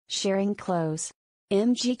sharing clothes.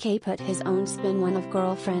 MGK put his own spin one of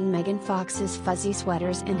girlfriend Megan Fox's fuzzy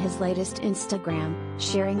sweaters in his latest Instagram,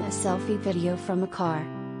 sharing a selfie video from a car.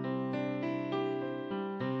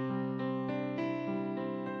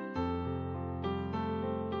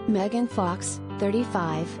 Megan Fox,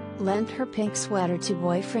 35, lent her pink sweater to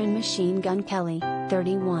boyfriend Machine Gun Kelly,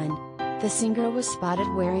 31. The singer was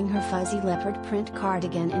spotted wearing her fuzzy leopard print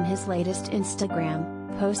cardigan in his latest Instagram,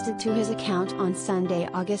 posted to his account on Sunday,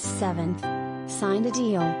 August 7th. Signed a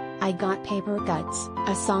deal, I Got Paper Guts,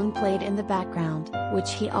 a song played in the background,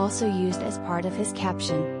 which he also used as part of his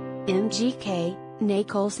caption. MGK, Nate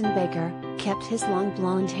Colson Baker, kept his long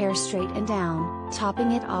blonde hair straight and down,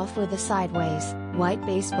 topping it off with a sideways, white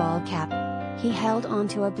baseball cap. He held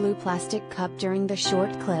onto a blue plastic cup during the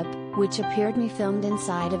short clip, which appeared to be filmed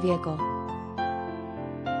inside a vehicle.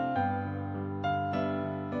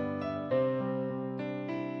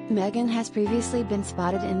 Megan has previously been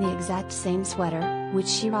spotted in the exact same sweater, which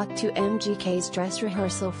she rocked to MGK's dress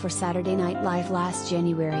rehearsal for Saturday Night Live last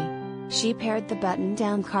January. She paired the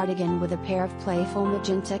button-down cardigan with a pair of playful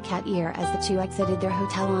magenta cat ear as the two exited their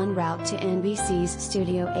hotel en route to NBC's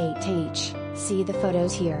Studio 8H, see the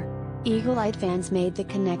photos here. Eagle-eyed fans made the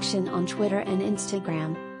connection on Twitter and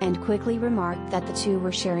Instagram, and quickly remarked that the two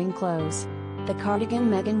were sharing clothes. The cardigan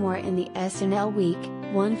Megan wore in the SNL week,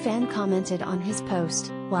 one fan commented on his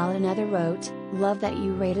post, while another wrote, "Love that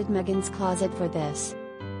you raided Megan's closet for this."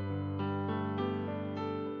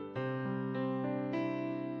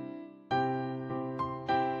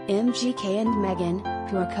 MGK and Megan,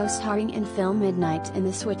 who are co-starring in film Midnight in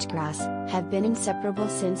the Switchgrass, have been inseparable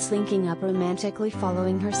since linking up romantically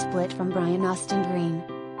following her split from Brian Austin Green.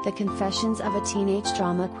 The Confessions of a Teenage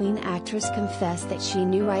Drama Queen actress confessed that she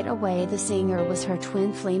knew right away the singer was her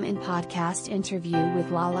twin flame in podcast interview with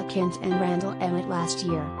Lala Kent and Randall Emmett last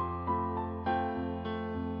year.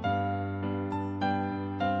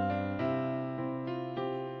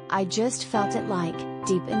 I just felt it like,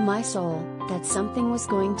 deep in my soul, that something was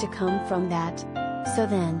going to come from that. So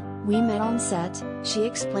then, we met on set, she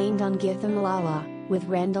explained on Give Them Lala, with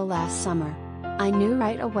Randall last summer. I knew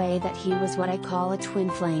right away that he was what I call a twin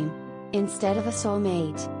flame. Instead of a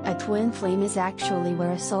soulmate, a twin flame is actually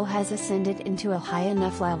where a soul has ascended into a high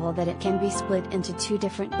enough level that it can be split into two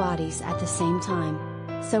different bodies at the same time.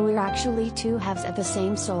 So we're actually two halves of the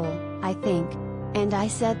same soul, I think. And I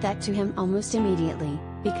said that to him almost immediately,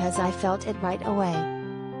 because I felt it right away.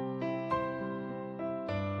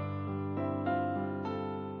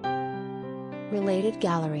 Related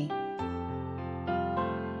gallery.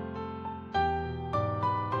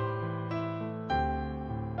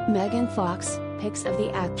 Megan Fox, pics of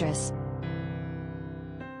the actress.